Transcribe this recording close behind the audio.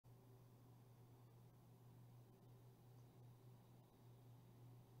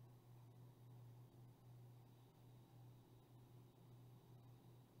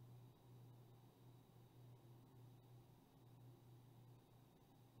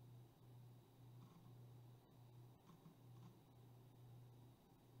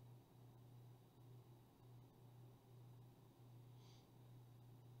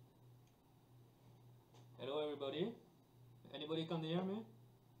everybody. Anybody can hear me?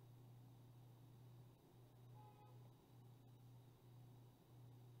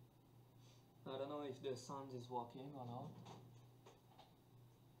 I don't know if the sound is working or not.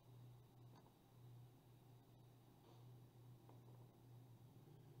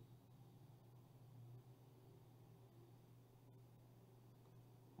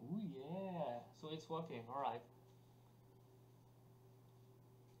 Oh yeah, so it's working, alright.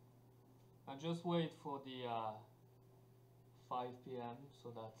 I just wait for the 5 p.m.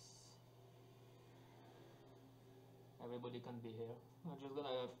 so that everybody can be here. I'm just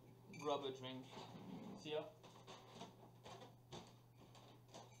gonna grab a drink. See ya.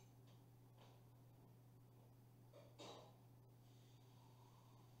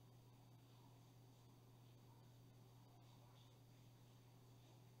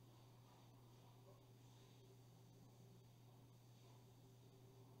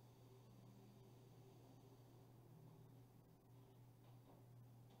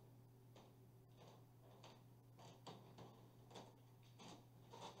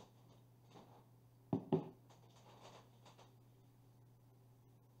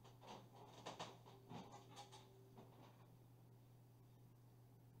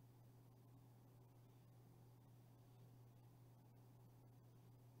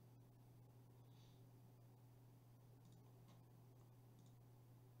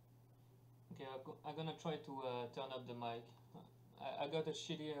 Okay, I'm gonna try to turn up the mic. I got a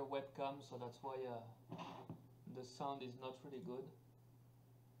shitty webcam, so that's why the sound is not really good.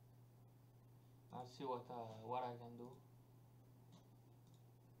 I'll see what I can do.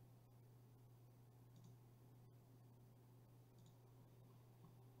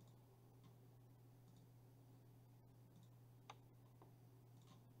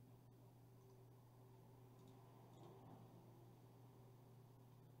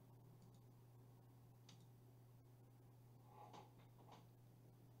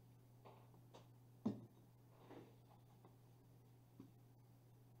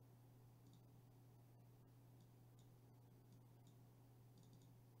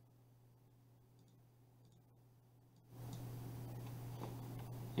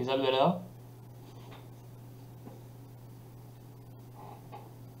 Is that better?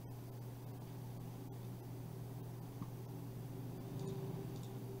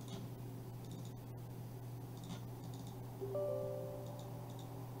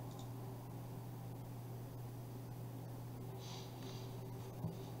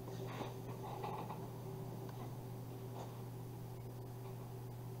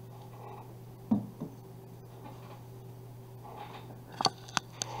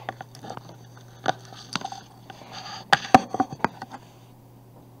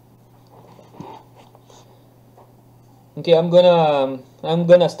 Okay, I'm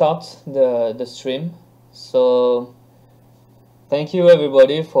gonna start the stream. So thank you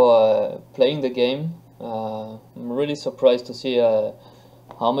everybody for playing the game. I'm really surprised to see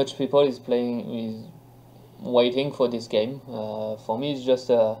how much people is waiting for this game. For me, it's just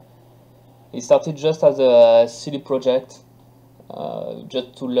it started just as a silly project,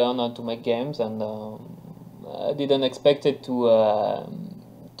 just to learn how to make games, and I didn't expect it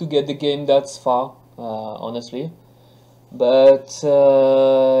to get the game that far, honestly. But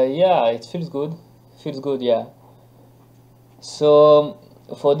yeah, it feels good. Feels good, yeah. So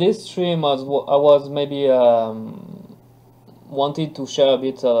for this stream, I was maybe wanted to share a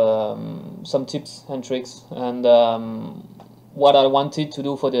bit some tips and tricks, and what I wanted to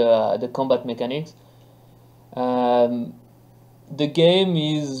do for the combat mechanics. The game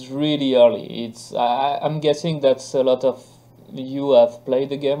is really early. I'm guessing that a lot of you have played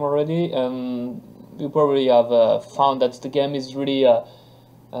the game already, and you probably have found that the game is really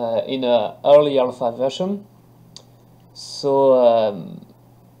in a early alpha version. So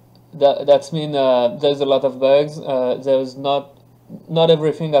that's mean there's a lot of bugs. There's not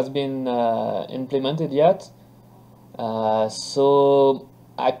everything has been implemented yet. So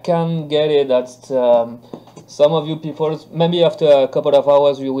I can get it that some of you people, maybe after a couple of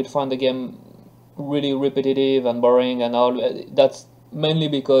hours, you will find the game really repetitive and boring and all. That's mainly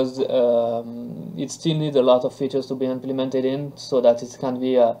because it still needs a lot of features to be implemented in, so that it can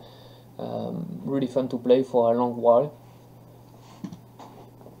be really fun to play for a long while.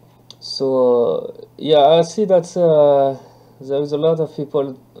 So yeah, I see that there's a lot of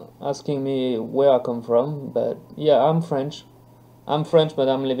people asking me where I come from, but yeah, I'm French, but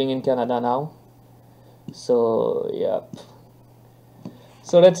I'm living in Canada now. So yeah,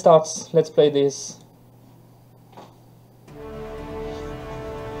 so let's start. Let's play this.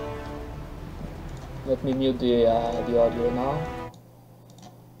 Let me mute the audio now.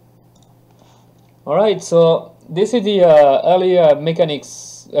 Alright, so this is the early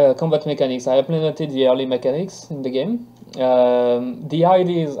mechanics, combat mechanics. I implemented the early mechanics in the game. The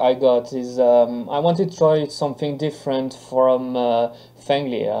ideas I got is I wanted to try something different from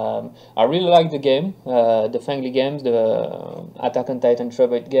Fangly. I really like the game, the Fangly games, the Attack on Titan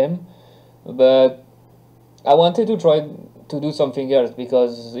Trebate game, but I wanted to try to do something else,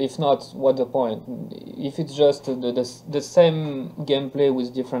 because if not, what the point? If it's just the same gameplay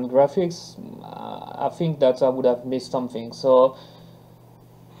with different graphics, I think that I would have missed something. So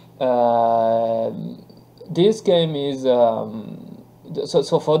this game is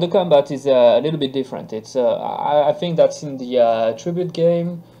so for the combat is a little bit different. It's I think that's in the Tribute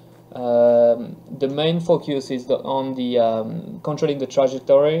game. The main focus is on the controlling the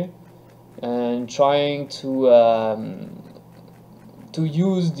trajectory and trying to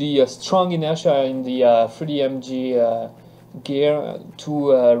use the strong inertia in the 3DMG gear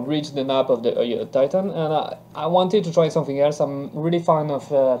to reach the nap of the Titan. And I wanted to try something else. I'm really fan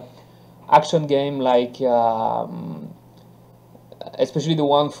of action game like especially the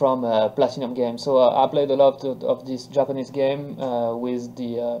one from Platinum Games. So I played a lot of this Japanese game with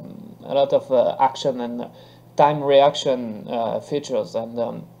the a lot of action and time reaction features, and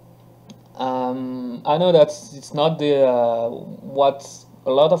I know that it's not the what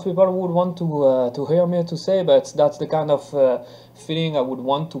a lot of people would want to hear me to say, but that's the kind of feeling I would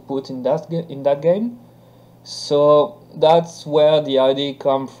want to put in that game. So that's where the idea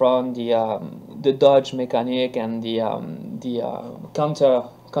comes from, the dodge mechanic and the counter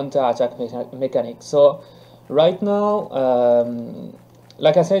attack mechanic. So right now,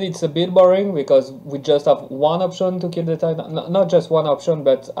 like I said, it's a bit boring because we just have one option to kill the Titan. Not just one option,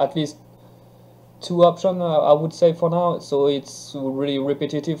 but at least two options, I would say, for now. So it's really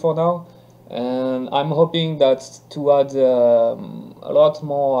repetitive for now, and I'm hoping that to add a lot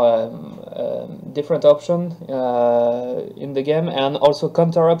more different option in the game, and also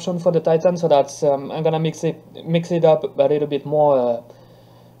counter option for the Titan. So that's I'm gonna mix it up a little bit more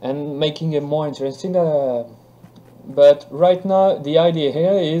and making it more interesting. But right now the idea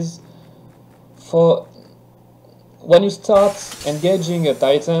here is, for when you start engaging a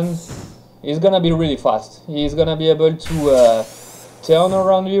Titan, he's gonna be really fast. He's gonna be able to turn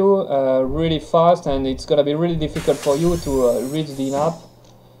around you really fast, and it's gonna be really difficult for you to reach the nap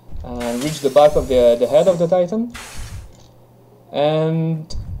and reach the back of the head of the Titan.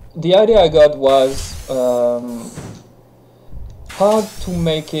 And the idea I got was how to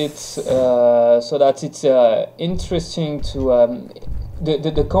make it so that it's interesting to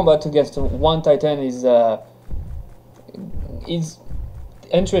the combat against one Titan is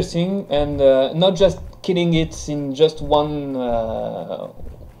interesting, and not just killing it in just one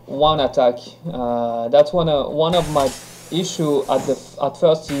attack. That's one of my issue at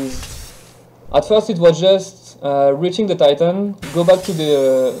first. At first it was just reaching the Titan, go to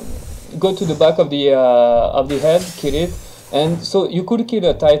the back of the head, kill it, and so you could kill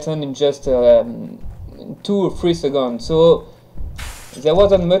a Titan in just 2 or 3 seconds. So there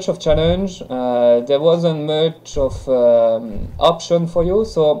wasn't much of challenge, there wasn't much of option for you.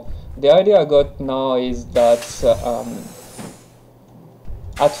 So the idea I got now is that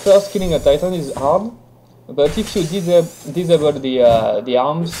at first killing a Titan is hard, but if you disable the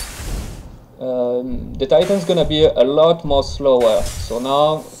arms, the Titan's gonna be a lot more slower. So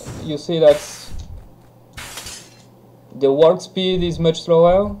now you see that the warp speed is much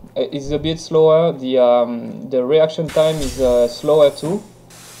slower, is a bit slower. The reaction time is slower too.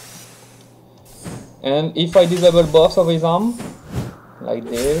 And if I disable both of his arms, like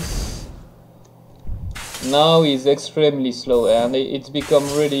this, now he's extremely slow, and it's become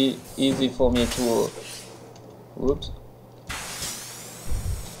really easy for me to,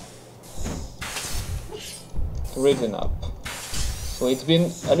 reach the nap. So it's been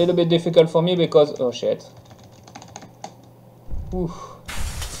a little bit difficult for me because, oh shit. Oof.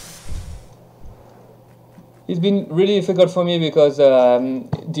 It's been really difficult for me because the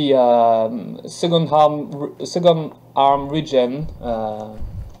second arm regen.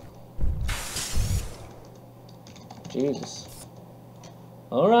 Jesus.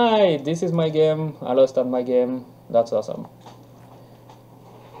 Alright, this is my game. I lost at my game. That's awesome.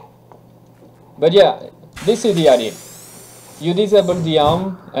 But yeah, this is the idea. You disable the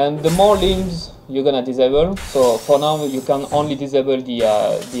arm, and the more limbs you're gonna disable. So for now you can only disable the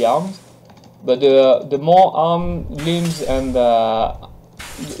arms, but the more arm, limbs, and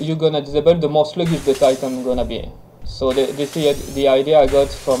you're gonna disable, the more sluggish the Titan gonna be. So this is the idea I got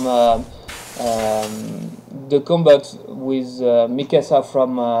from the combat with Mikasa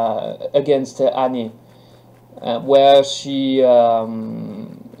from against Annie, where she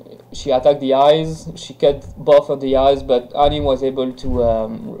she attacked the eyes, she cut both of the eyes, but Annie was able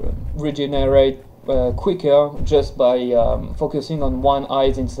to regenerate quicker just by focusing on one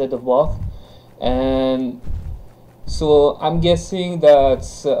eye instead of both. And so I'm guessing that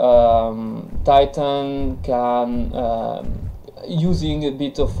Titan can, using a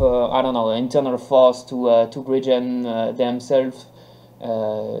bit of I don't know, internal force to regen themselves.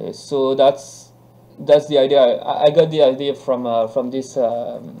 So that's the idea. I got the idea from this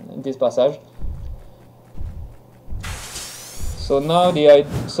this passage. So now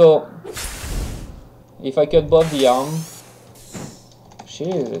so if I cut both the arm,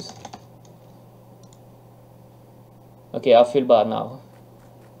 Jesus. Okay, I feel bad now.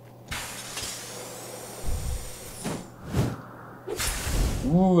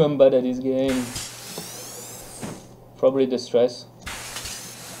 Ooh, I'm bad at this game. Probably the stress.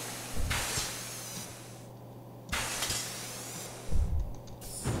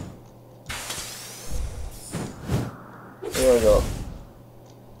 Here we go.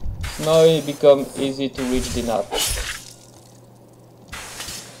 Now it becomes easy to reach the nut.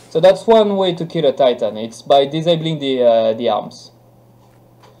 So that's one way to kill a Titan. It's by disabling the arms.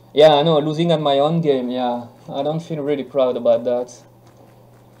 Yeah, I know, losing at my own game. Yeah, I don't feel really proud about that.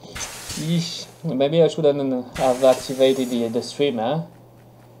 Eesh, maybe I shouldn't have activated the streamer.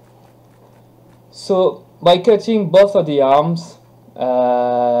 So by cutting both of the arms,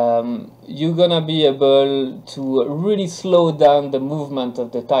 you're gonna be able to really slow down the movement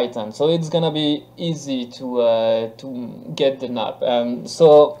of the Titan. So it's gonna be easy to get the nap.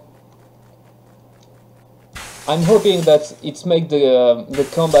 So I'm hoping that it's make the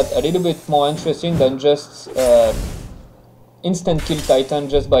combat a little bit more interesting than just instant kill Titan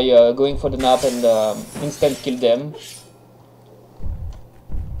just by going for the nap and instant kill them.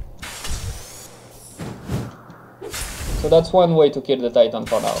 So that's one way to kill the Titan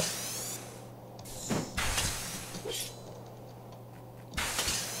for now.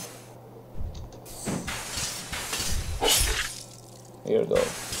 Here we go.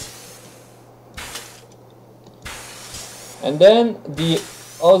 And then the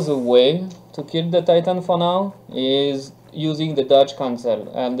other way to kill the Titan for now is using the dodge cancel.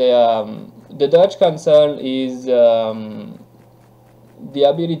 And the dodge cancel is the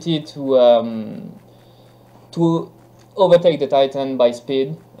ability to overtake the Titan by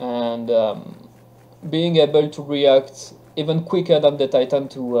speed and being able to react even quicker than the Titan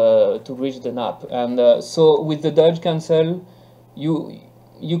to reach the nap. And so with the dodge cancel, you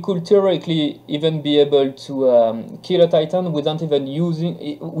could theoretically even be able to kill a Titan without even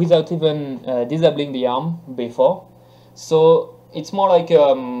disabling the arm before. So it's more like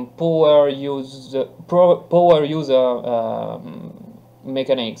power user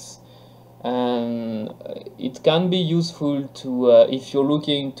mechanics, and it can be useful to if you're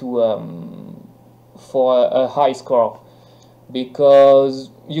looking to for a high score, because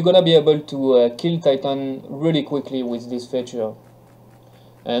you're gonna be able to kill Titan really quickly with this feature.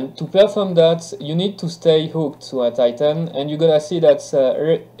 And to perform that, you need to stay hooked to a Titan, and you're gonna see that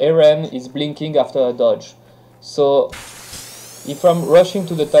Eren is blinking after a dodge. So if I'm rushing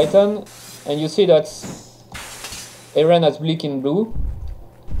to the Titan and you see that Eren has blinked in blue,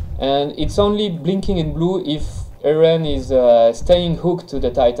 and it's only blinking in blue if Eren is staying hooked to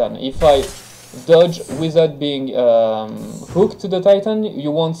the Titan. If I dodge without being hooked to the Titan, you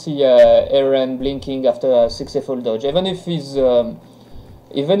won't see Eren blinking after a successful dodge. Even if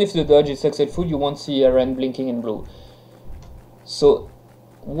the dodge is successful, you won't see Eren blinking in blue. So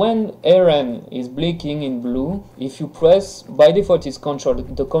when Eren is blinking in blue, if you press, by default it's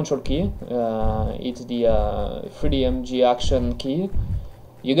the control key, it's the 3DMG action key,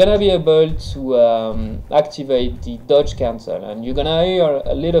 you're gonna be able to activate the dodge cancel, and you're gonna hear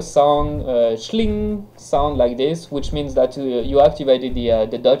a little sound, shling sound like this, which means that you activated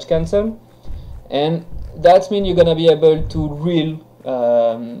the dodge cancel, and that means you're gonna be able to reel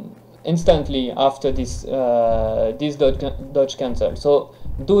instantly after this dodge cancel. So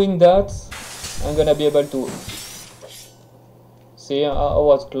doing that, I'm gonna be able to see I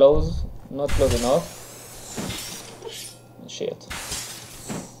was close, not close enough. Shit.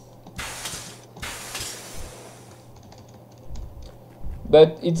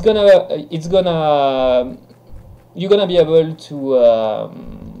 But you're gonna be able to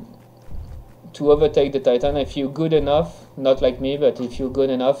overtake the Titan if you're good enough. Not like me, but if you're good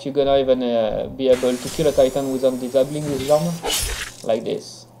enough, you're gonna even be able to kill a Titan without disabling his armor, like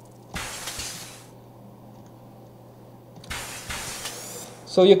this.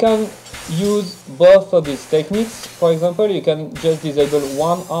 So you can use both of these techniques. For example, you can just disable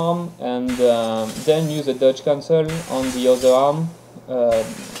one arm and then use a dodge cancel on the other arm.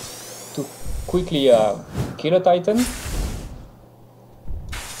 quickly kill a Titan.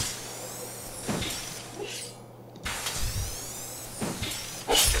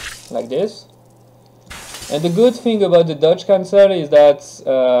 Like this. And the good thing about the dodge cancel is that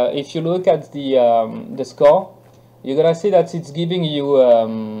if you look at the score, you're gonna see that it's giving you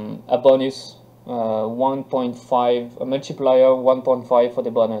a bonus 1.5, a multiplier 1.5 for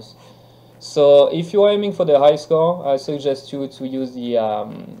the bonus. So if you're aiming for the high score, I suggest you to use the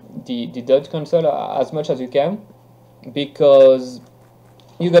dodge cancel as much as you can, because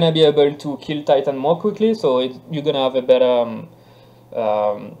you're gonna be able to kill Titan more quickly. So you're gonna have a better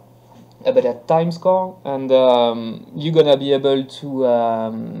time score, and you're gonna be able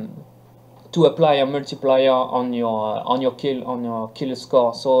to apply a multiplier on your kill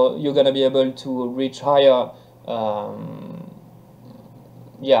score. So you're gonna be able to reach higher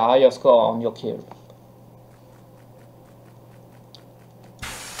higher score on your kill.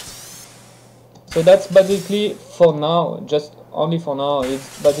 So that's basically for now, just only for now.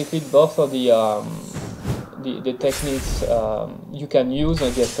 It's basically both of the techniques you can use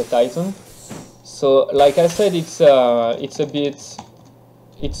against a Titan. So like I said, it's a bit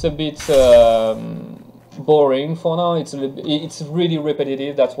boring for now. It's really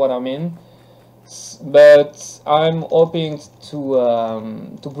repetitive. That's what I mean. But I'm hoping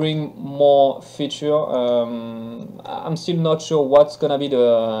to bring more feature. I'm still not sure what's gonna be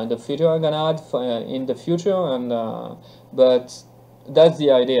the feature I'm gonna add in the future, and but that's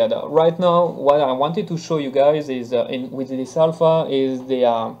the idea. Right now, what I wanted to show you guys is with this alpha is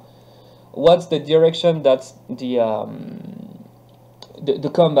what's the direction that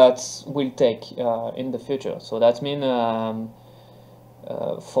the combats will take in the future. So that means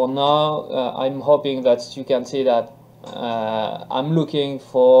for now, I'm hoping that you can see that I'm looking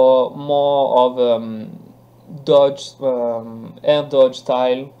for more of dodge, air dodge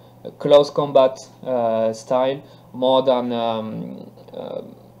style, close combat style, more than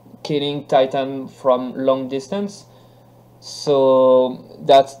killing Titan from long distance. So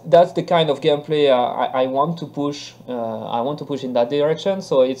that's the kind of gameplay I want to push. I want to push in that direction.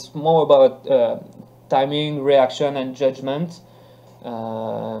 So it's more about timing, reaction, and judgment.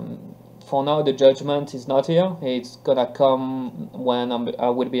 For now, the judgment is not here. It's gonna come when I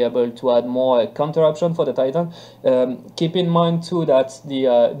will be able to add more counter option for the Titan. Keep in mind too that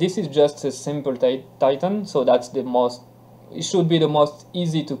this is just a simple Titan, so that's it should be the most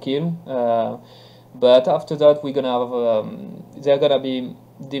easy to kill. But after that, we're gonna have there are gonna be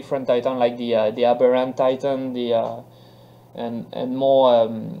different Titan, like the aberrant Titan, and more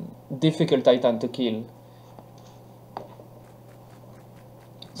difficult Titan to kill.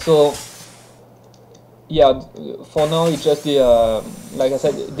 So yeah, for now it's just like I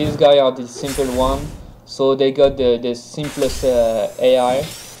said, these guys are the simple one, so they got the simplest AI.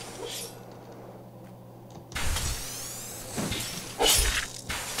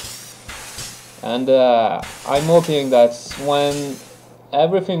 And I'm hoping that when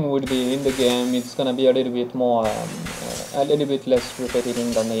everything would be in the game, it's gonna be a little bit more, a little bit less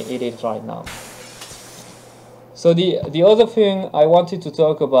repetitive than it is right now. So the other thing I wanted to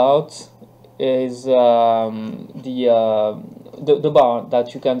talk about is the bar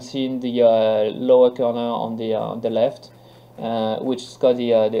that you can see in the lower corner on the left, which has got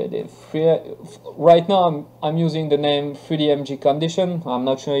the free. Right now I'm using the name 3DMG condition. I'm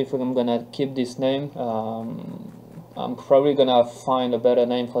not sure if I'm gonna keep this name. I'm probably gonna find a better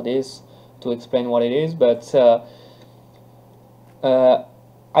name for this to explain what it is, but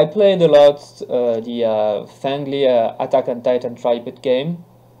I played a lot the Fangli Attack on Titan tripod game,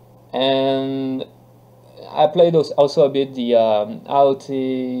 and I played also a bit the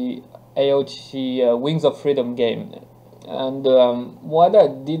AOT Wings of Freedom game. And what I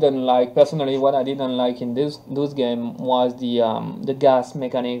didn't like personally, what I didn't like in those game was the gas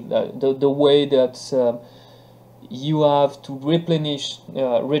mechanic, the way that you have to replenish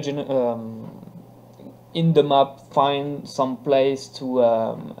region in the map, find some place to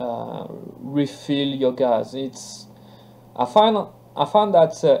refill your gas. I found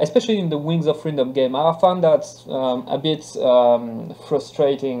that especially in the Wings of Freedom game, I found that a bit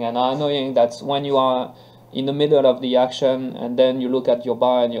frustrating and annoying. That when you are in the middle of the action and then you look at your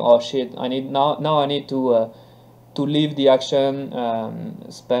bar and you, oh shit, I need to leave the action,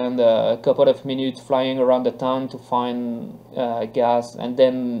 spend a couple of minutes flying around the town to find gas, and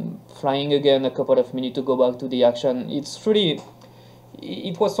then flying again a couple of minutes to go back to the action. It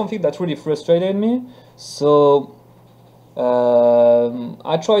was something that really frustrated me. So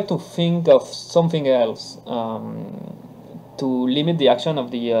I tried to think of something else to limit the action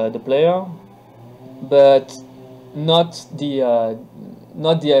of the player, but not the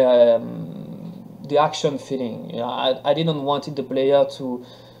the action feeling. You know, I didn't want the player to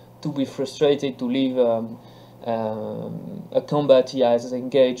be frustrated to leave a combat he has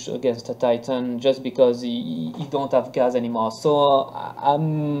engaged against a Titan just because he don't have gas anymore. So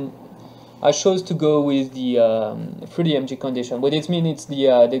I chose to go with the 3D MG condition. What it means, it's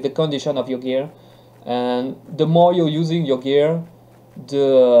the condition of your gear, and the more you're using your gear,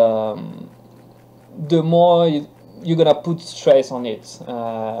 the more you're gonna put stress on it,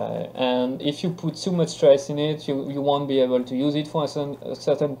 and if you put too much stress in it, you won't be able to use it for a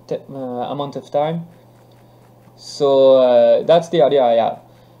certain amount of time. So that's the idea I have.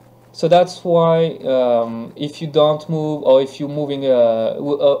 So that's why if you don't move, or if you're moving,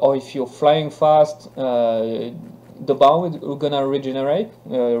 or if you're flying fast, the bar is gonna regenerate,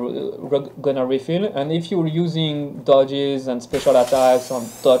 gonna refill. And if you're using dodges and special attacks on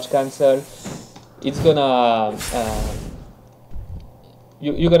dodge cancel, it's gonna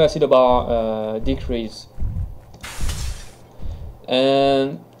you're gonna see the bar decrease.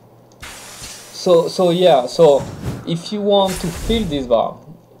 And so yeah. So if you want to fill this bar,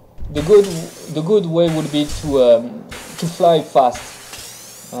 the good way would be to fly fast.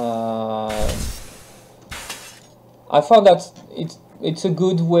 I found that it's a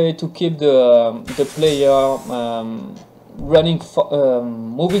good way to keep the player moving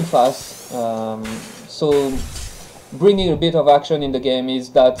fast. So bringing a bit of action in the game is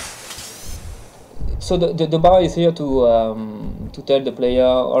that. So the bar is here to tell the player,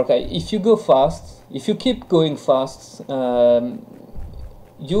 okay, if you go fast, if you keep going fast, you're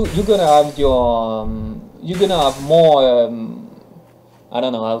gonna have more. I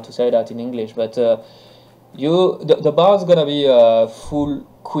don't know how to say that in English, but the bar is gonna be full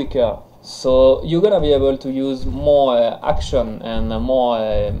quicker. So you're gonna be able to use more action and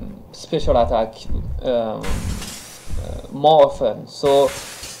more special attack more often. So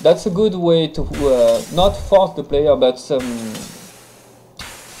that's a good way to not force the player, but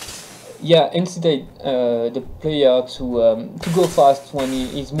yeah, incite the player to go fast when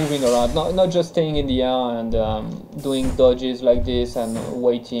he's moving around, not just staying in the air and doing dodges like this and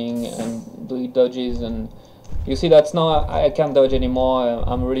waiting and doing dodges. And you see that's now I can't dodge anymore.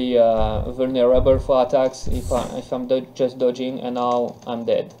 I'm really vulnerable for attacks if I'm just dodging, and now I'm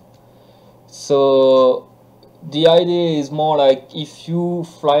dead. So the idea is more like if you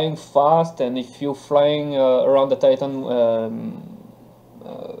flying fast and if you're flying around the Titan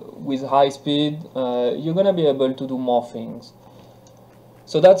with high speed, you're gonna be able to do more things.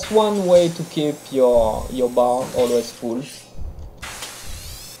 So that's one way to keep your bar always full.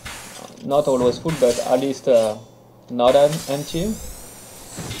 Not always full, but at least not empty.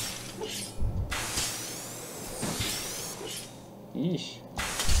 Eesh.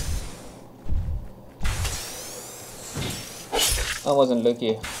 I wasn't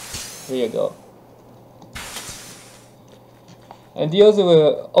lucky. Here you go. And the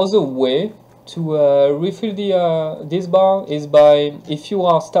other way to refill this bar is by, if you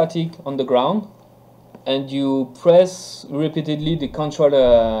are static on the ground and you press repeatedly the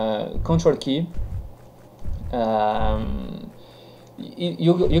control key,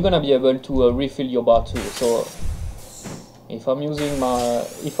 you're gonna be able to refill your bar too. So if I'm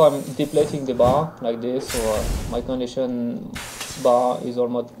depleting the bar like this, or my condition bar is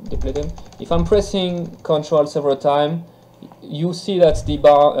almost depleted, if I'm pressing control several times, you see that the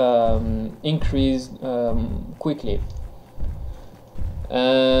bar increased quickly.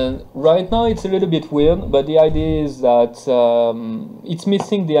 And right now it's a little bit weird, but the idea is that it's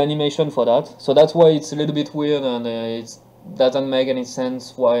missing the animation for that. So that's why it's a little bit weird, and it doesn't make any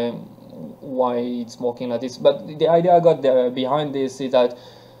sense why it's working like this. But the idea I got behind this is that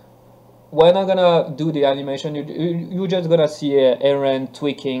we're not gonna do the animation. You're just gonna see Eren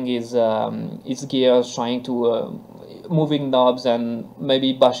tweaking his gears, trying to moving knobs and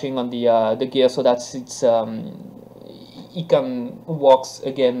maybe bashing on the gear so that he can walk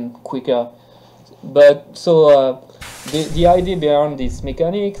again quicker. But so the idea behind these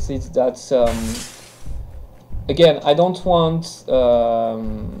mechanics is that again, I don't want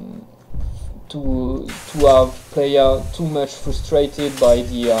to have player too much frustrated by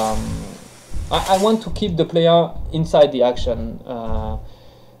the I want to keep the player inside the action.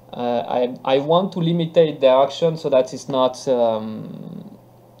 I want to limitate their action so that it's not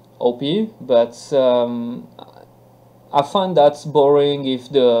OP, but I find that's boring if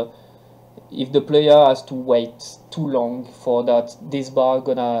the player has to wait too long for this bar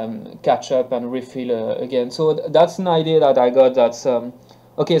gonna catch up and refill again. So that's an idea that I got. That's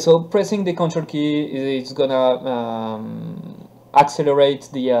okay. So pressing the control key is gonna accelerate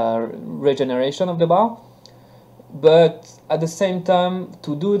the regeneration of the bar. but at the same time,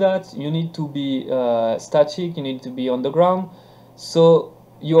 to do that, you need to be static, you need to be on the ground, so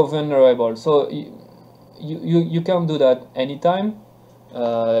you're vulnerable. So you can't do that anytime.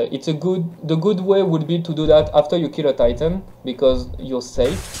 It's the good way would be to do that after you kill a Titan, because you're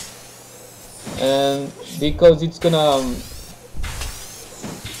safe, and because it's gonna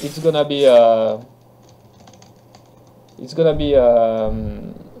be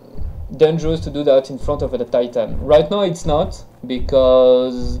dangerous to do that in front of the Titan. Right now it's not,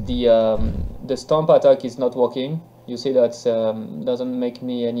 because the stomp attack is not working. You see that doesn't make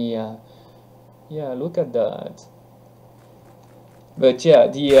me any yeah, look at that. But yeah,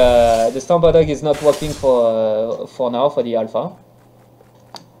 the stomp attack is not working for now, for the alpha.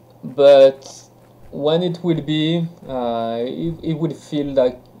 But when it will be, it will feel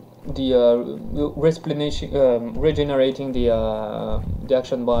like the regenerating the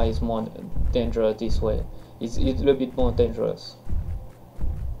action bar is more dangerous this way. It's a little bit more dangerous.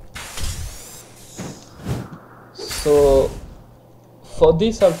 So for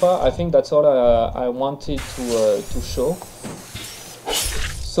this alpha, I think that's all I wanted to show.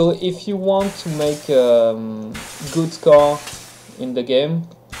 So if you want to make good score in the game,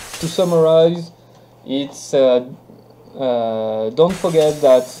 to summarize, it's don't forget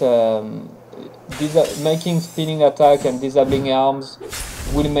that making spinning attack and disabling arms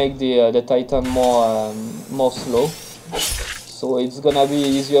will make the Titan more slow. So it's gonna be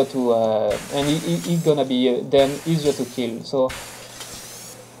easier to and it's gonna be then easier to kill. So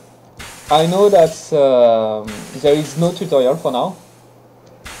I know that there is no tutorial for now,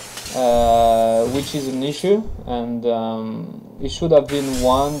 which is an issue, and it should have been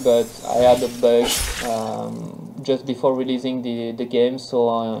one, but I had a bug just before releasing the game, so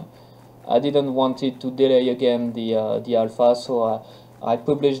I didn't want it to delay again the alpha, so I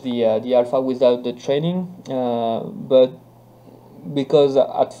published the alpha without the training, but because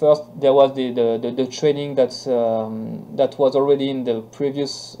at first there was the training that was already in the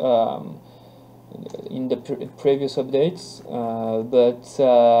previous previous updates, but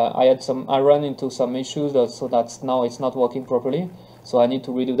I ran into some issues, so that's now it's not working properly, so I need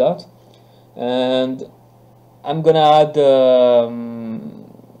to redo that, and I'm gonna add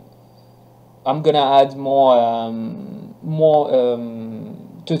more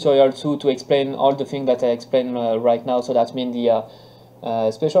tutorial to explain all the things that I explained right now. So that means the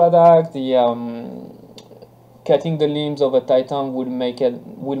special attack, the cutting the limbs of a Titan will make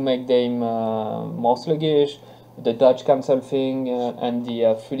them more sluggish, the dodge cancel thing, and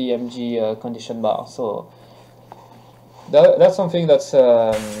the 3mg condition bar. So that's something that's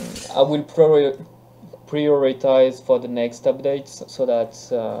I will prioritize for the next updates. So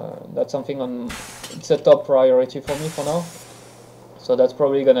that's something it's a top priority for me for now. So that's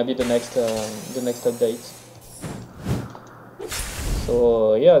probably gonna be the next update.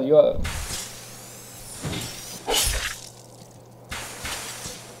 So yeah, you are.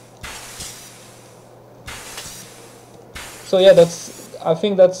 So yeah, I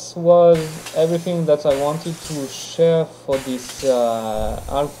think that was everything that I wanted to share for this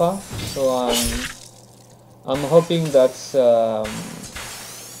alpha. So I'm hoping that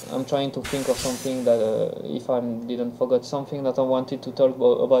I'm trying to think of something that if I didn't forget something that I wanted to talk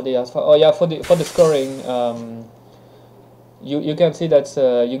about the alpha. Oh yeah, for the scoring, you can see that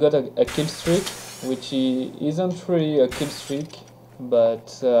you got a kill streak, which isn't really a kill streak, but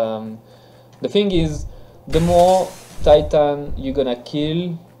the thing is, the more Titan you're gonna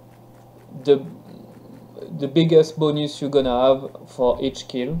kill, the biggest bonus you're gonna have for each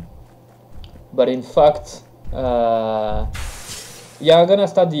kill. But in fact, yeah, I'm gonna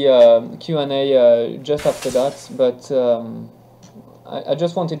start the Q&A just after that, but I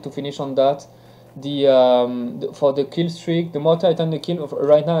just wanted to finish on that. For the kill streak, the more Titan the kill,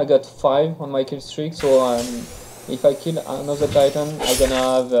 right now I got 5 on my kill streak, so if I kill another Titan, I'm gonna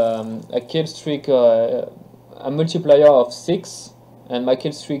have a kill streak, a multiplier of 6, and my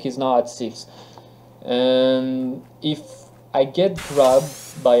kill streak is now at 6. And if I get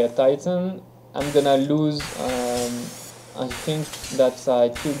grabbed by a Titan, I'm gonna lose. I think that I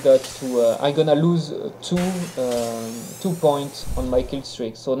took that to. I'm gonna lose 2 points on my kill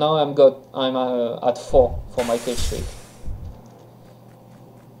streak. So now I'm at 4 for my kill streak.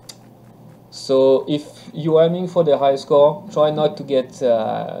 So if you're aiming for the high score, try not to get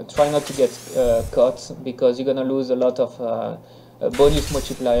caught, because you're gonna lose a lot of bonus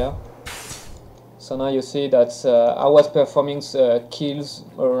multiplier. So now you see that I was performing kills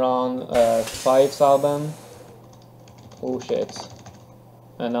around 5,000. Oh shit!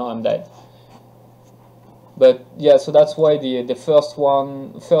 And now I'm dead. But yeah, so that's why the first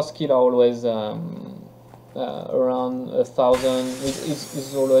kill are always around 1,000.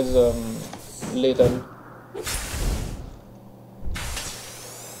 It's always little.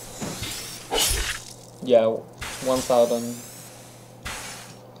 Yeah, 1,000.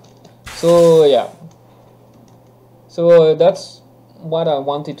 So yeah, so that's what I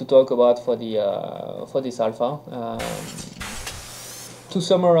wanted to talk about for the for this alpha. To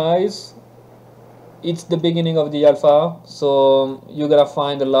summarize, it's the beginning of the alpha, so you're gonna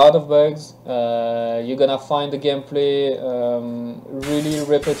find a lot of bugs. You're gonna find the gameplay really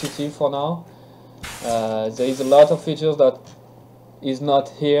repetitive for now. There is a lot of features that is not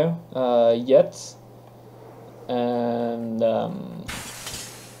here yet, and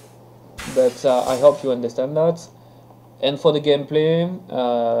but I hope you understand that. And for the gameplay,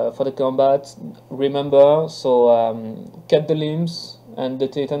 for the combat, remember, so cut the limbs and the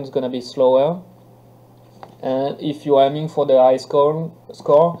Titan's gonna be slower. And if you're aiming for the high score,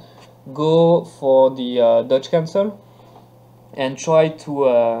 go for the dodge cancel and try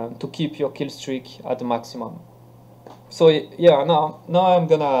to keep your kill streak at the maximum. So yeah, now I'm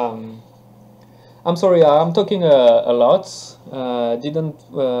gonna. I'm sorry, I'm talking a lot. Didn't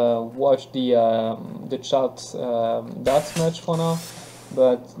watch the chat that much for now,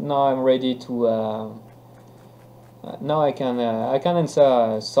 but now I'm ready to. Now I can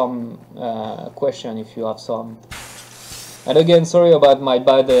answer some question if you have some. And again, sorry about my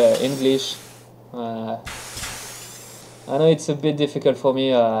bad English. I know it's a bit difficult for me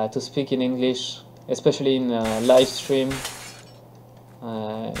to speak in English, especially in live stream.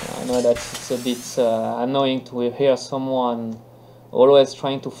 I know that it's a bit annoying to hear someone always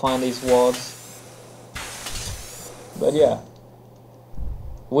trying to find his words. But yeah.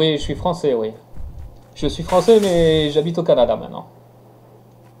 Oui, je suis français, oui. Je suis français, mais j'habite au Canada maintenant.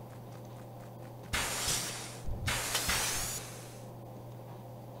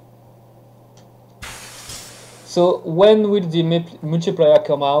 So when will the multiplayer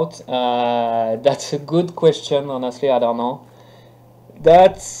come out? That's a good question, honestly, I don't know.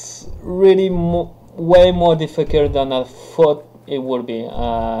 That's really way more difficult than I thought it would be.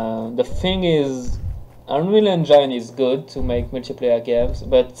 The thing is, Unreal Engine is good to make multiplayer games,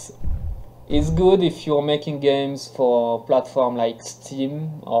 but it's good if you're making games for platform like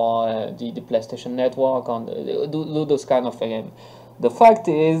Steam or the PlayStation Network and do those kind of games. The fact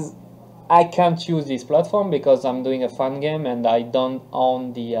is, I can't use this platform because I'm doing a fan game and I don't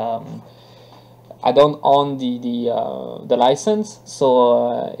own the the license.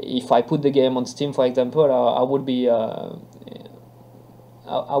 So if I put the game on Steam, for example, I would be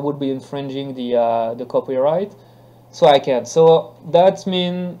infringing the copyright. So I can't. So that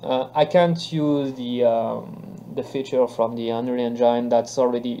means I can't use the feature from the Unreal Engine. That's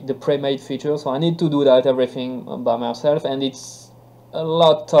already the pre-made feature. So I need to do that everything by myself, and it's a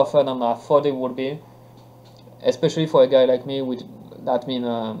lot tougher than I thought it would be, especially for a guy like me. Which that means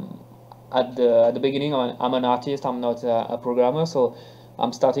at the beginning, I'm an artist. I'm not a programmer, so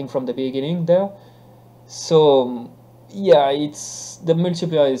I'm starting from the beginning there. So yeah, it's the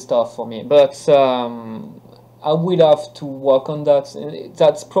multiplayer is tough for me, but I will have to work on that.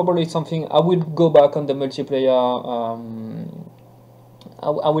 That's probably something I will go back on the multiplayer.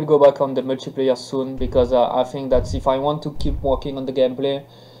 I will go back on the multiplayer soon because I think that if I want to keep working on the gameplay,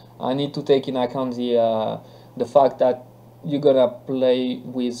 I need to take in account the fact that you're gonna play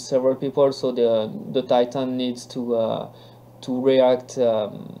with several people, so the Titan needs to react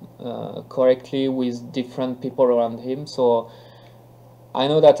correctly with different people around him. So I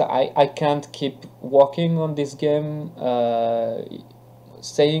know that I can't keep working on this game,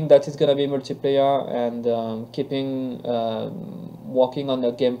 saying that it's gonna be multiplayer and keeping working on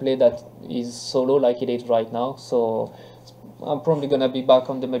a gameplay that is solo like it is right now. So I'm probably gonna be back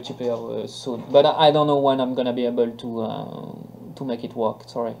on the multiplayer soon, but I don't know when I'm gonna be able to make it work.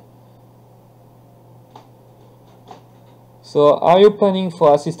 Sorry. So, are you planning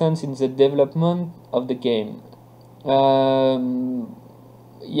for assistance in the development of the game?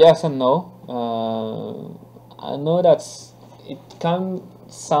 Yes and no. I know that's it can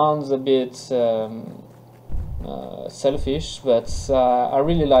sounds a bit selfish, but I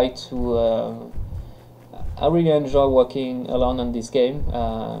really like to. I really enjoy working alone on this game.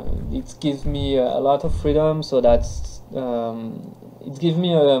 It gives me a lot of freedom, so that's it gives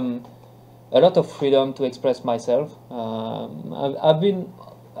me a lot of freedom to express myself. I've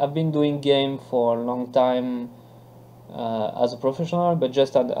been doing game for a long time as a professional, but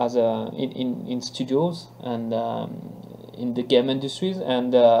just as a in studios and in the game industries,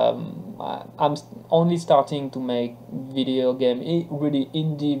 and I'm only starting to make video game, really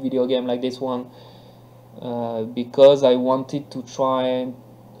indie video game like this one, because I wanted to try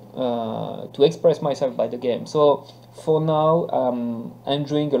to express myself by the game. So for now, I'm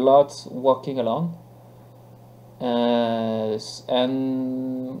enjoying a lot working alone, and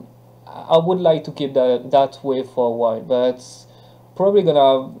I would like to keep that way for a while, but probably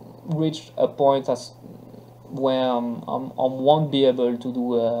gonna reach a point as where I won't be able to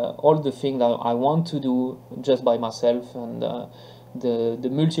do all the things that I want to do just by myself. And the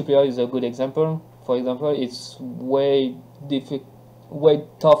multiplayer is a good example. For example, it's way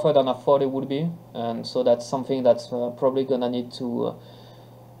tougher than I thought it would be, and so that's something that's probably gonna need to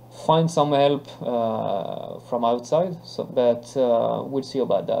find some help from outside. So, but we'll see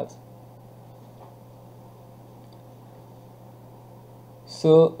about that.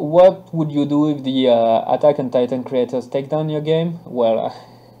 So, what would you do if the Attack on Titan creators take down your game? Well,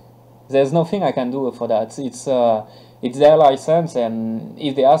 there's nothing I can do for that. It's their license, and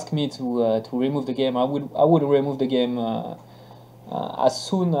if they ask me to remove the game, I would remove the game as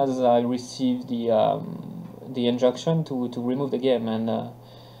soon as I receive the injunction to remove the game. And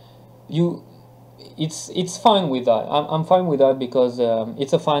it's fine with that. I'm fine with that because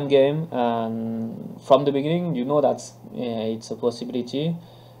it's a fun game, and from the beginning you know that it's a possibility.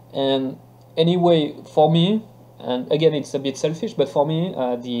 And anyway, for me, and again it's a bit selfish, but for me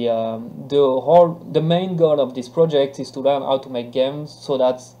the main goal of this project is to learn how to make games, so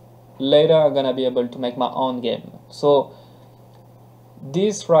that later I'm gonna be able to make my own game. So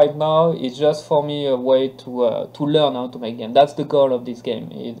this right now is just for me a way to learn how to make game. That's the goal of this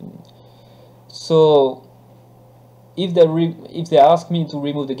game. So if they ask me to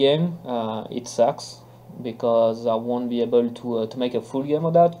remove the game, it sucks because I won't be able to make a full game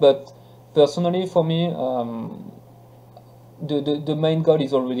of that. But personally, for me, the main goal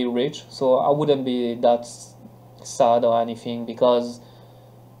is already reached, so I wouldn't be that sad or anything, because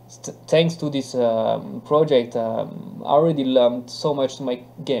thanks to this project, I already learned so much to make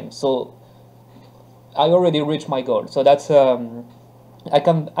games. So I already reached my goal. So that's I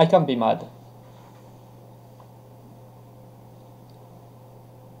can't be mad.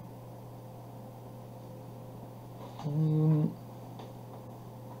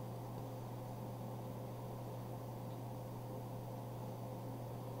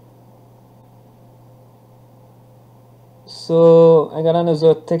 So I got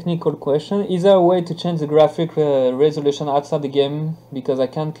another technical question. Is there a way to change the graphic resolution outside the game, because I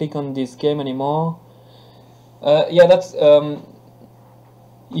can't click on this game anymore? Yeah, that's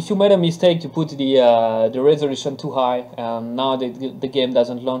if you made a mistake, you put the resolution too high, and now the game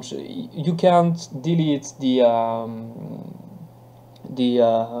doesn't launch. You can't delete there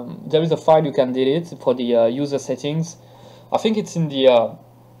is a file you can delete for the user settings. I think it's in the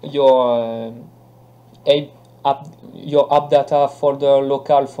your app data folder,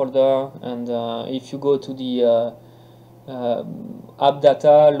 local folder, and if you go to the app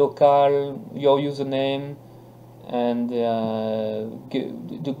data, local, your username, and the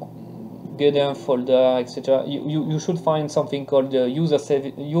Gedeon folder, etc., you should find something called the user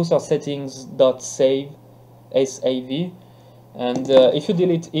settings.save, SAV, and if you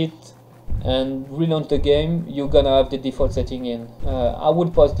delete it and relaunch the game, you're gonna have the default setting in. I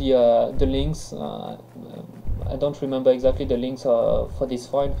would post the links. I don't remember exactly the links for this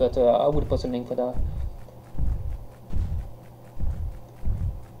file, but I will post a link for that.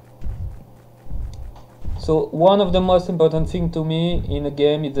 So one of the most important things to me in a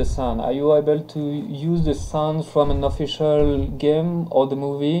game is the sound. Are you able to use the sound from an official game or the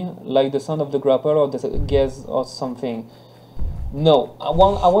movie, like the sound of the grapple or the gas or something? No, I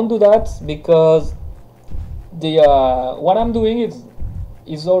won't do that, because the what I'm doing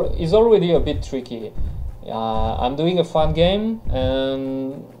is already a bit tricky. I'm doing a fun game,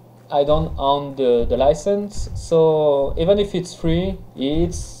 and I don't own the license, so even if it's free,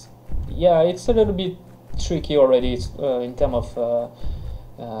 it's a little bit tricky already in terms of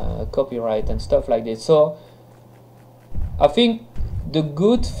copyright and stuff like this. So I think the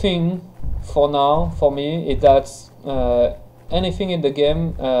good thing for now for me is that anything in the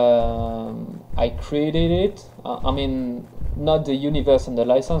game, I created it. I mean, not the universe and the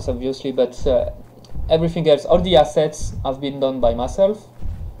license, obviously, but everything else, all the assets have been done by myself,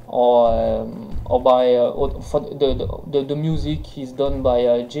 or by for the music is done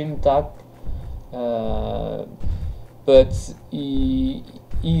by Jim Tack, but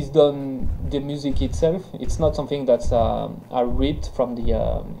he's done the music itself. It's not something that's I read from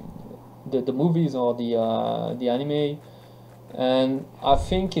the movies or the anime, and I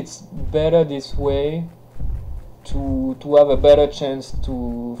think it's better this way to have a better chance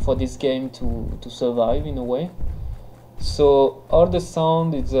for this game to survive in a way. So all the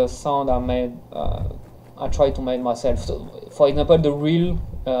sound is a sound I made I try to make myself. So, for example, the real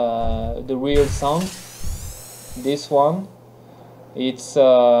sound, this one, it's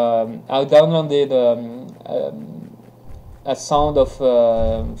I downloaded a sound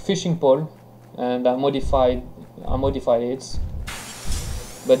of fishing pole, and I modified it.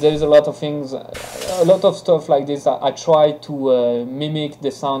 But there is a lot of things, a lot of stuff like this. I try to mimic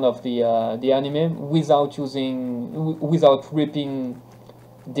the sound of the anime without ripping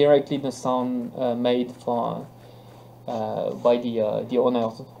directly the sound made for by the owner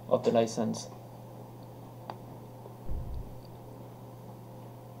of the license.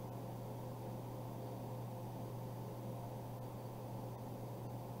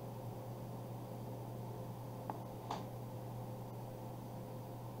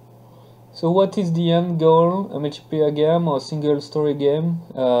 So what is the end goal? A multiplayer game or a single story game?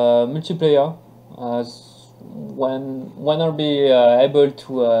 Multiplayer. When I'll be able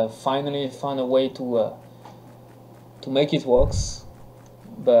to finally find a way to make it works.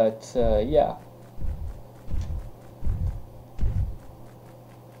 But yeah.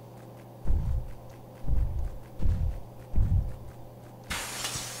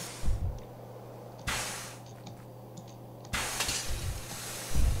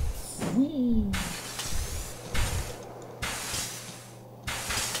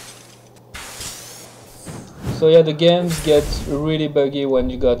 So yeah, the games get really buggy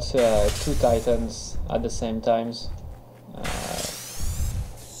when you got two Titans at the same times.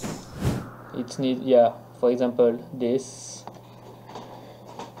 It need, yeah, for example, this.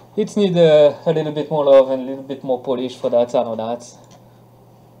 It needs a little bit more love and a little bit more polish for that, I know that.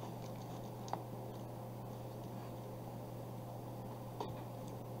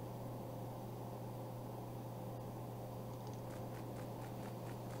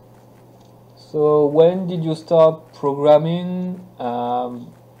 So when did you start programming?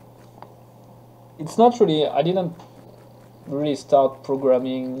 It's not really, I didn't really start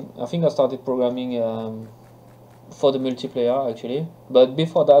programming. I think I started programming for the multiplayer actually, but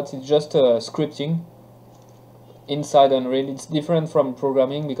before that it's just scripting inside Unreal. It's different from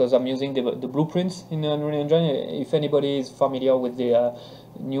programming because I'm using the blueprints in Unreal Engine. If anybody is familiar with the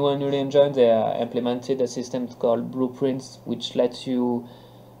new Unreal Engine, they implemented a system called Blueprints, which lets you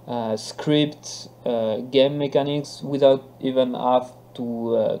script game mechanics without even have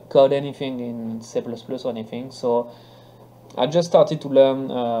to code anything in C++ or anything. So I just started to learn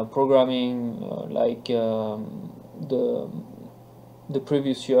programming like the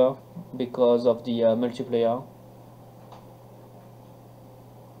previous year because of the multiplayer.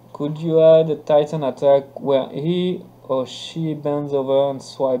 Could you add a Titan attack where he or she bends over and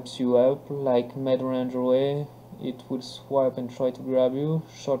swipes you up, like mid-range away? It will swipe and try to grab you.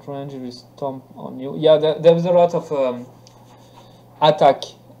 Short range, it will stomp on you. Yeah, there's a lot of attack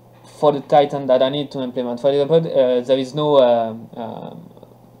for the Titan that I need to implement. For example, there is no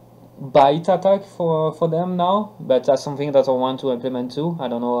bite attack for them now, but that's something that I want to implement too. I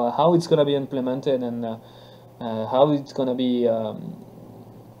don't know how it's gonna be implemented and how it's gonna be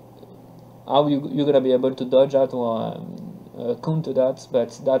how you're gonna be able to dodge that or counter that.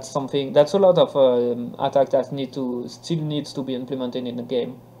 But that's something, that's a lot of attack that still needs to be implemented in the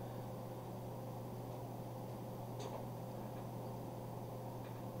game.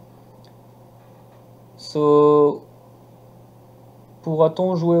 So,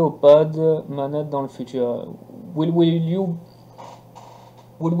 pourra-t-on jouer au pad manette dans le futur? Will we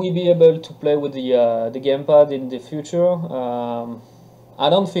be able to play with the gamepad in the future? I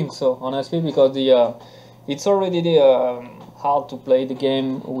don't think so, honestly, because it's already hard to play the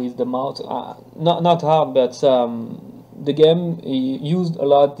game with the mouse. Not hard, but the game used a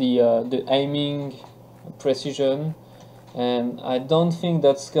lot the aiming precision, and I don't think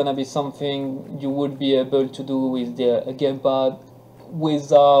that's gonna be something you would be able to do with the gamepad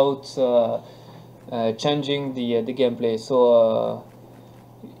without changing the gameplay. So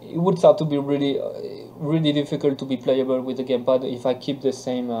it would start to be really difficult to be playable with the gamepad if I keep the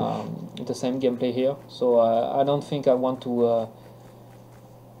same gameplay here. So I don't think I want to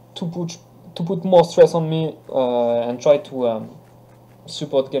put more stress on me and try to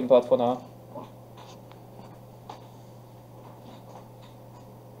support gamepad for now.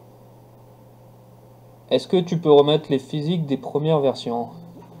 Est-ce que tu peux remettre les physiques des premières versions?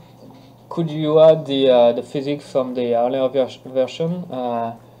 Could you add the physics from the earlier version?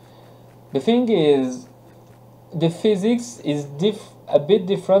 The thing is, the physics is a bit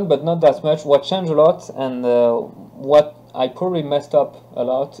different, but not that much. What changed a lot, and what I probably messed up a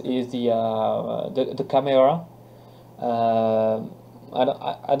lot, is the camera.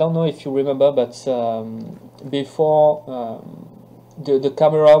 I don't know if you remember, but before the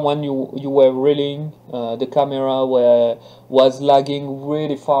camera, when you were reeling, the camera was lagging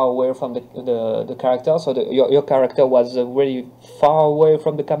really far away from the character, so your character was really far away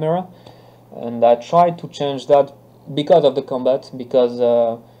from the camera, and I tried to change that because of the combat, because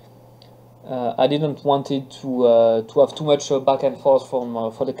I didn't want it to have too much back and forth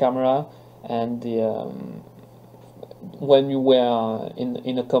from for the camera, and the when you were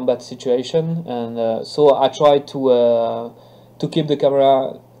in a combat situation, and so I tried to keep the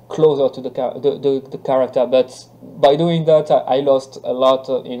camera closer to the character, but by doing that I lost a lot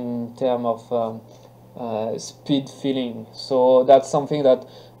in terms of speed feeling. So that's something that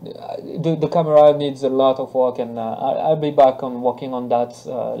the camera needs a lot of work, and I'll be back on working on that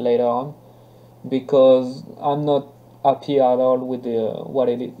later on, because I'm not happy at all with what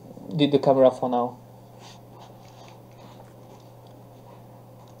it did the camera for now.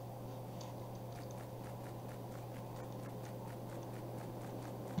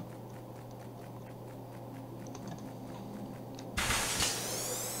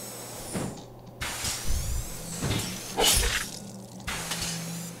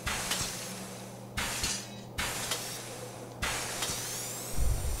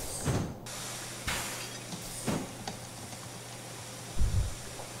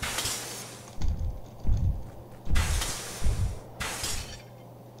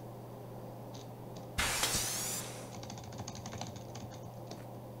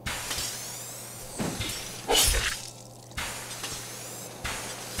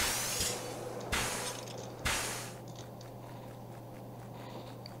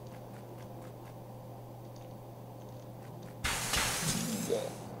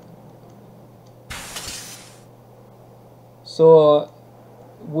 So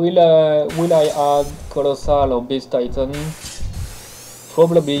will I add Colossal or Beast Titan?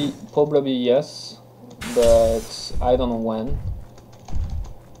 Probably yes, but I don't know when.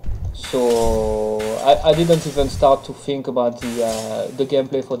 So I didn't even start to think about the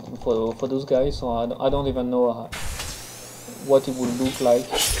gameplay for those guys. So I don't even know what it would look like.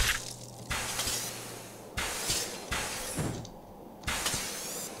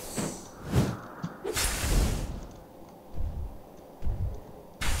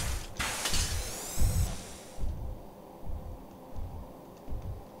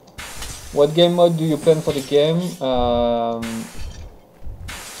 What game mode do you plan for the game?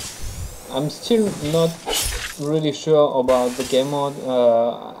 I'm still not really sure about the game mode.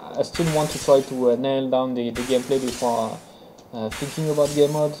 I still want to try to nail down the gameplay before thinking about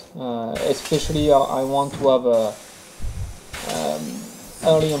game mode. Especially I want to have a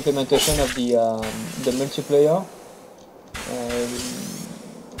early implementation of the multiplayer.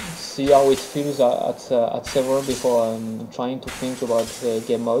 See how it feels at server before trying to think about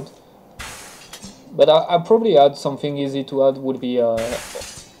game mode. But I probably add something easy to add would be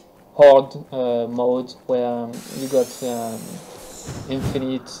horde mode, where you got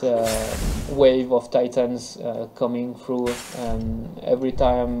infinite wave of titans coming through, and every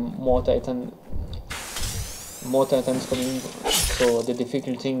time more titans coming, so the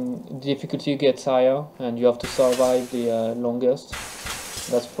difficulty gets higher, and you have to survive the longest.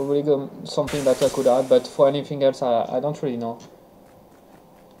 That's probably something that I could add, but for anything else I don't really know.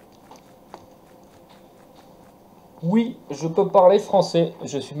 Oui, je peux parler français,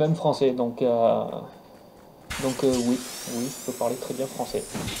 je suis même français, donc oui, je peux parler très bien français.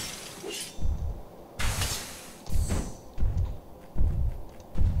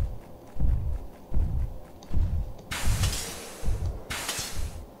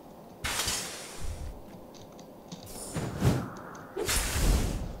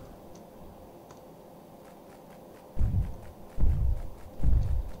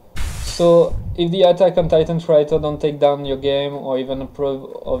 So, if the Attack on Titan writer don't take down your game or even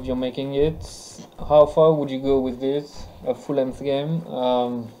approve of you making it, how far would you go with this? A full-length game?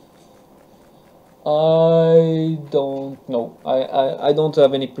 I don't know. I don't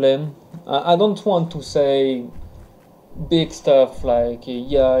have any plan. I don't want to say big stuff like,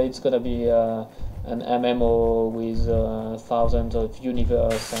 yeah, it's gonna be an MMO with thousands of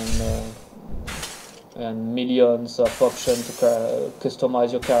universe and millions of options to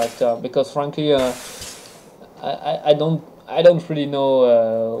customize your character, because frankly I don't really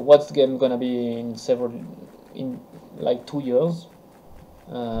know what's the game gonna be in like 2 years,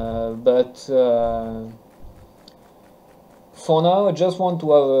 but for now I just want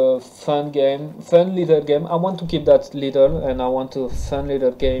to have a fun little game. I want to keep that little, and I want a fun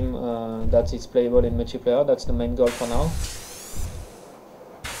little game that is playable in multiplayer. That's the main goal for now.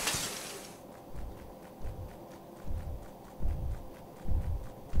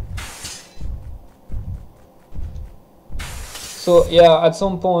 So So yeah, at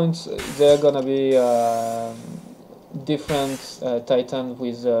some point there are gonna be different Titans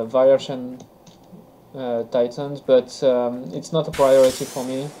with variation Titans, but it's not a priority for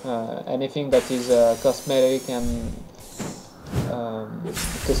me. Anything that is cosmetic and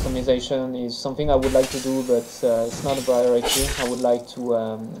customization is something I would like to do, but it's not a priority. I would like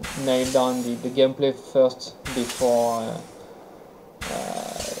to nail down the gameplay first before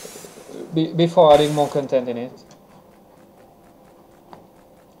adding more content in it.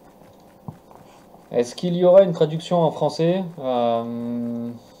 Est-ce qu'il y aura une traduction en français?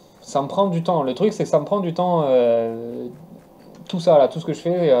 Ça me prend du temps. Le truc, c'est que ça me prend du temps. Tout ça, là, tout ce que je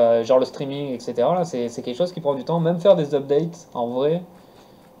fais, genre le streaming, etc. Là, c'est quelque chose qui prend du temps. Même faire des updates, en vrai.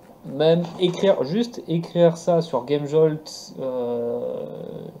 Même écrire, juste écrire ça sur GameJolt.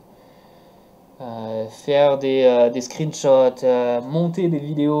 Faire des screenshots, monter des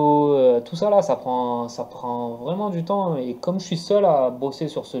vidéos, tout ça là, ça prend vraiment du temps. Et comme je suis seul à bosser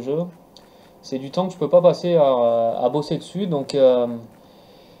sur ce jeu, c'est du temps que je peux pas passer à bosser dessus. Donc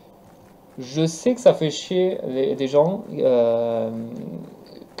je sais que ça fait chier des gens,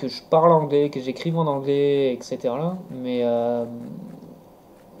 que je parle anglais, que j'écrive en anglais, etc. Mais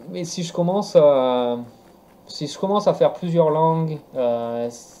si je commence à faire plusieurs langues,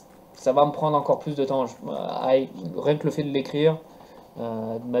 ça va me prendre encore plus de temps. Rien que le fait de l'écrire,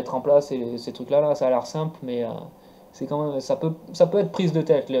 de mettre en place ces trucs-là, là, ça a l'air simple, mais c'est quand même, ça peut être prise de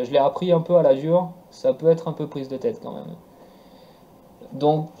tête. Je l'ai appris un peu à la dure, ça peut être un peu prise de tête quand même.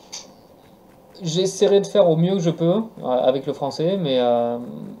 Donc, j'essaierai de faire au mieux que je peux avec le français, mais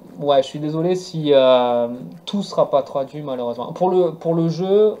ouais, je suis désolé si tout sera pas traduit malheureusement. Pour le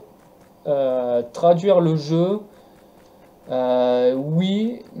jeu, traduire le jeu,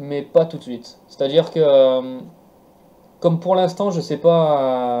 oui, mais pas tout de suite. C'est-à-dire que comme pour l'instant, je sais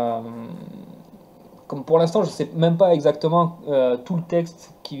pas. Comme pour l'instant, je sais même pas exactement tout le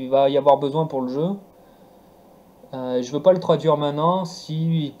texte qu'il va y avoir besoin pour le jeu. Je veux pas le traduire maintenant,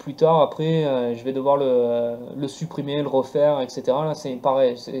 si plus tard, après, je vais devoir le supprimer, le refaire, etc. Là, c'est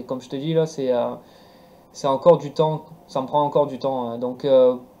pareil. Comme je te dis, là, c'est encore du temps. Ça me prend encore du temps, hein. Donc,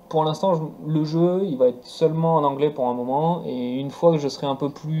 pour l'instant, le jeu, il va être seulement en anglais pour un moment. Et une fois que je serai un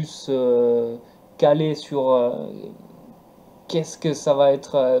peu plus calé sur qu'est-ce que ça va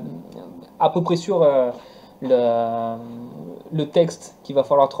être, à peu près sur le, le texte qu'il va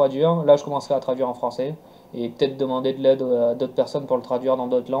falloir traduire, là, je commencerai à traduire en français et peut-être demander de l'aide à d'autres personnes pour le traduire dans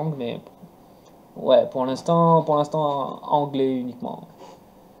d'autres langues, mais ouais, pour l'instant, anglais uniquement.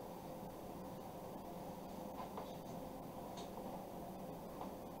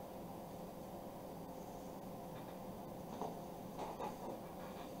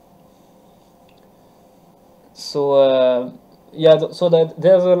 So yeah, so that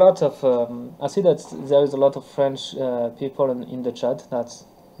there's a lot of I see that there is a lot of French people in the chat.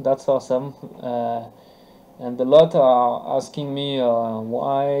 That's awesome. And a lot are asking me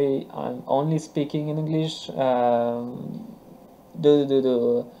why I'm only speaking in English. The, the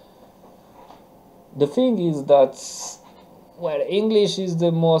the the thing is that, well, English is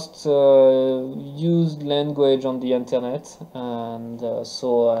the most used language on the internet, and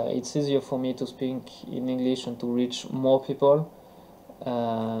so it's easier for me to speak in English and to reach more people.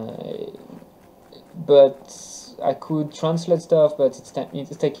 Uh, but I could translate stuff, but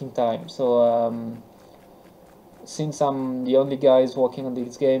it's taking time. So since I'm the only guys working on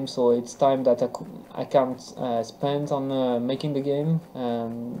this game, so it's time that I can't spend on making the game,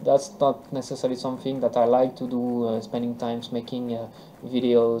 and that's not necessarily something that I like to do. Spending times making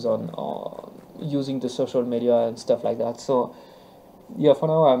videos on or using the social media and stuff like that. So yeah, for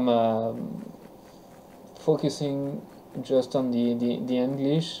now I'm focusing just on the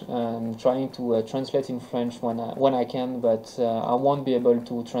English and trying to translate in French when I can, but I won't be able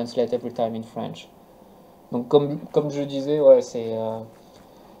to translate every time in French. Donc comme je disais, ouais,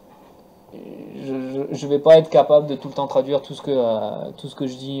 je vais pas être capable de tout le temps traduire tout ce que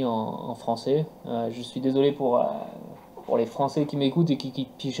je dis en français. Je suis désolé pour les Français qui m'écoutent et qui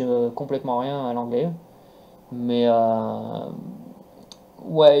pigent complètement rien à l'anglais. Mais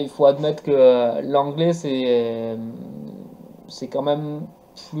ouais, il faut admettre que l'anglais c'est quand même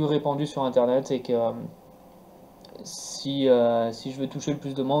plus répandu sur Internet et que si je veux toucher le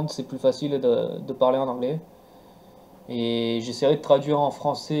plus de monde, c'est plus facile de parler en anglais. Et j'essaierai de traduire en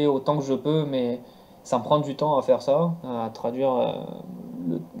français autant que je peux, mais ça me prend du temps à faire ça, à traduire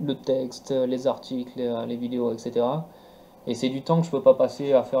le texte, les articles, les vidéos, etc. Et c'est du temps que je peux pas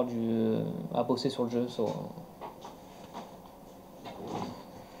passer à bosser sur le jeu.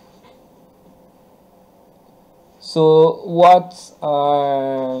 So what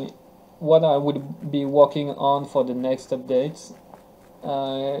what I would be working on for the next updates.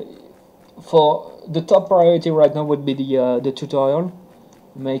 For the top priority right now would be the tutorial,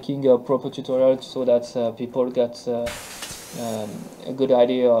 making a proper tutorial so that people get a good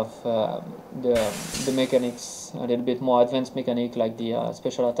idea of the mechanics, a little bit more advanced mechanic like the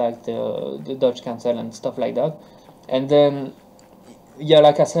special attack, the dodge cancel and stuff like that. And then, yeah,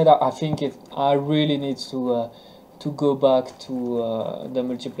 like I said, I think I really need to go back to the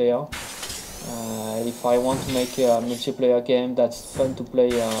multiplayer. If I want to make a multiplayer game that's fun to play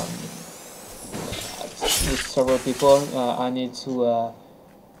with several people, I need to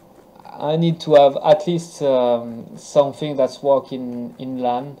have at least something that's working in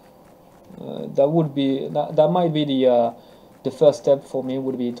LAN. That might be the first step for me,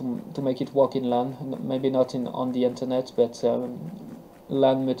 would be to make it work in LAN. Maybe not on the internet, but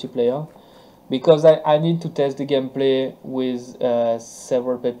LAN multiplayer, because I need to test the gameplay with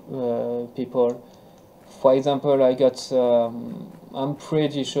several people. For example, I'm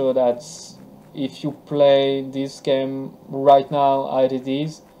pretty sure that if you play this game right now as it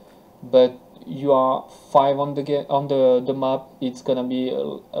is, but you are 5 on the map, it's gonna be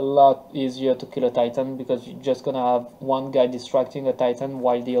a lot easier to kill a Titan, because you're just gonna have one guy distracting a Titan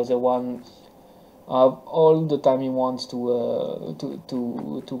while the other one have all the time he wants to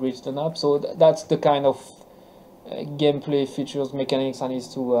reach the map. So that's the kind of gameplay features, mechanics I need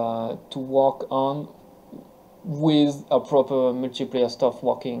to work on with a proper multiplayer stuff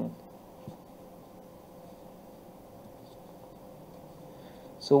working.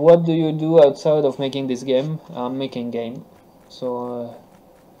 So what do you do outside of making this game? I'm making game. So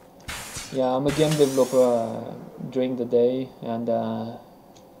yeah, I'm a game developer during the day, and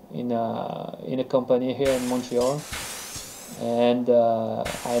in a company here in Montreal, and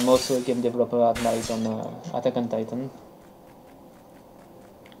I'm also a game developer at night on Attack on Titan.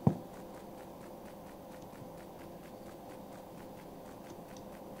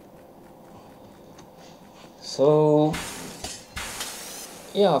 So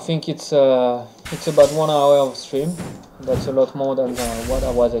yeah, I think it's about 1 hour of stream. That's a lot more than what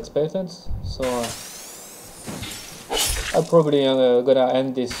I was expected. So I'm probably gonna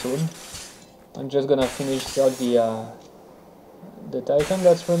end this soon. I'm just gonna finish out the Titan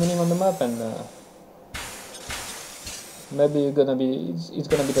that's remaining on the map, and maybe it's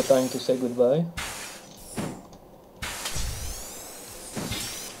gonna be the time to say goodbye.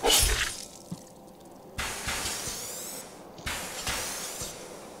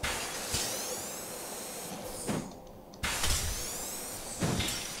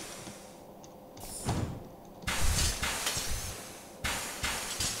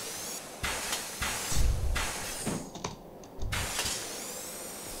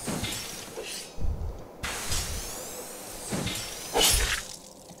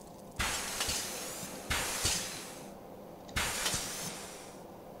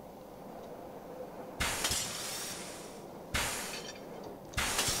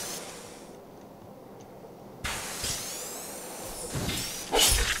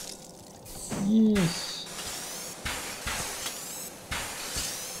 Yes.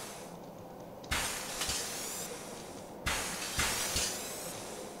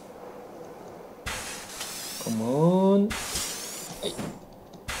 Come on. Hey.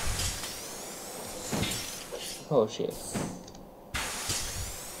 Oh shit.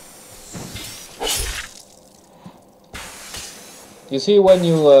 You see, when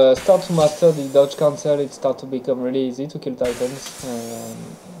you start to master the dodge cancel, it starts to become really easy to kill Titans.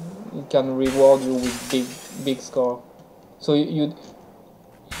 It can reward you with big score. So you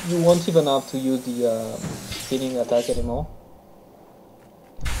won't even have to use the spinning attack anymore.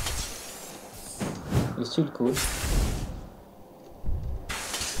 You still could.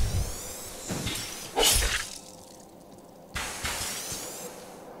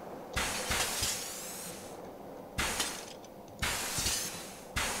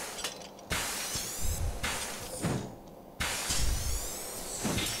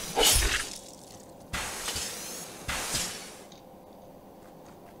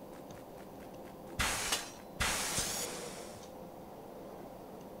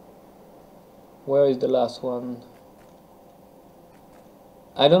 Where is the last one?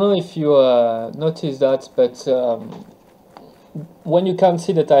 I don't know if you noticed that, but when you can't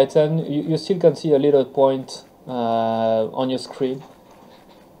see the Titan, you still can see a little point on your screen.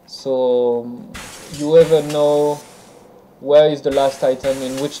 So you ever know where is the last Titan,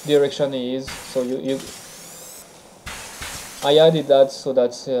 in which direction he is. So I added that so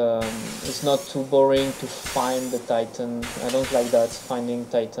that it's not too boring to find the Titan. I don't like that, finding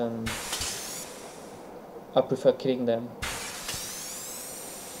Titan. I prefer killing them.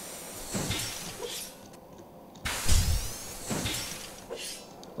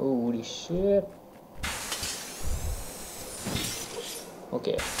 Holy shit.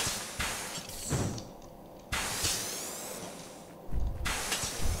 Okay.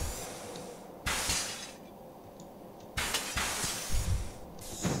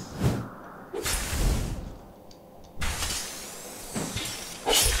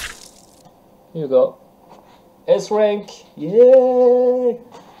 Here you go. S rank. Yay!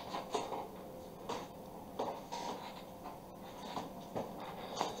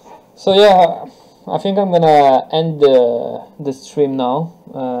 So yeah, I think I'm gonna end the stream now.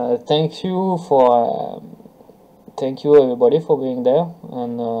 Thank you everybody for being there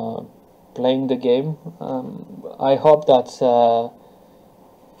and playing the game. I hope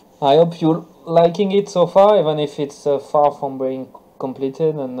you're liking it so far, even if it's far from being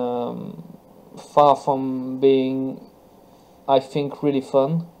completed and far from being, I think, really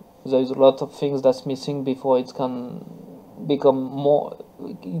fun. There's a lot of things that's missing before it can become more.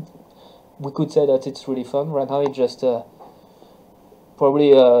 We could say that it's really fun. Right now, it's just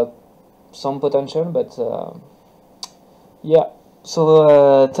probably some potential, but yeah.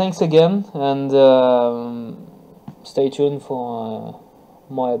 So thanks again, and stay tuned for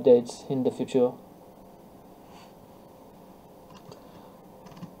more updates in the future.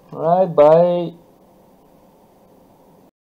 Alright, bye.